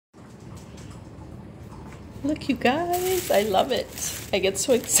Look, you guys, I love it. I get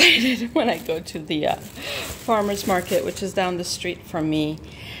so excited when I go to the farmer's market, which is down the street from me.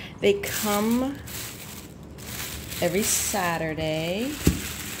 They come every Saturday.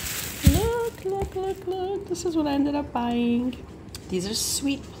 Look, look, look, look. This is what I ended up buying. These are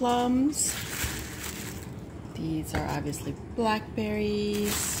sweet plums. These are obviously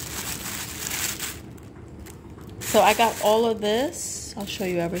blackberries. So I got all of this. I'll show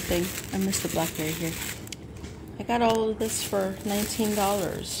you everything. I missed the blackberry here. I got all of this for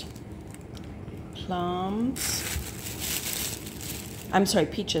 $19. Plums. I'm sorry,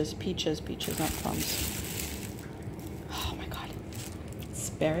 peaches, not plums. Oh my God.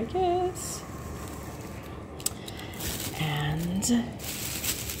 Asparagus. And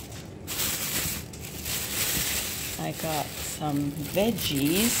I got some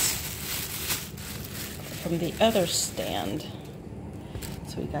veggies from the other stand.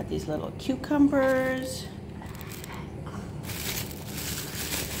 So we got these little cucumbers.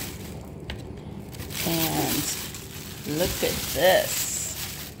 And look at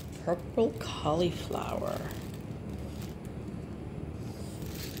this, purple cauliflower.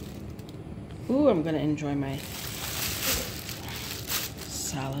 Ooh, I'm gonna enjoy my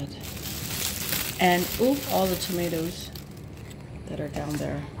salad. And ooh, all the tomatoes that are down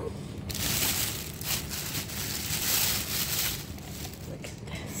there. Look at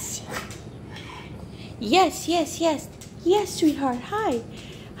this. Yes, yes, yes. Yes, sweetheart, hi.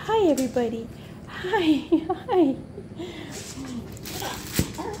 Hi, everybody. Hi, hi.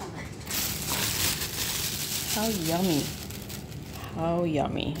 How yummy. How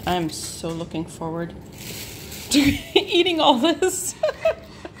yummy. I'm so looking forward to eating all this.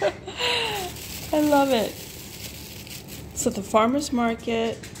 I love it. So the farmer's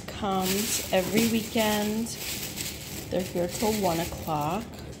market comes every weekend. They're here till 1 o'clock.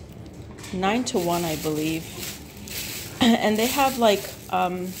 9 to 1, I believe. And they have like,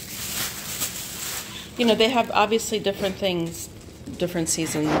 you know, they have obviously different things, different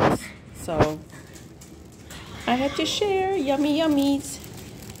seasons. So I had to share. Yummy yummies.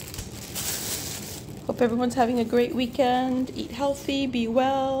 Hope everyone's having a great weekend. Eat healthy, be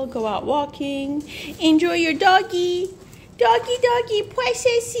well, go out walking. Enjoy your doggy. Doggy, doggy,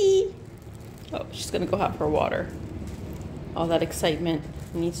 princessy. Oh, she's gonna go have her water. All that excitement.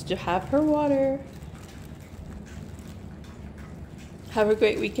 Needs to have her water. Have a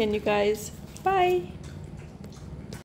great weekend, you guys. Bye.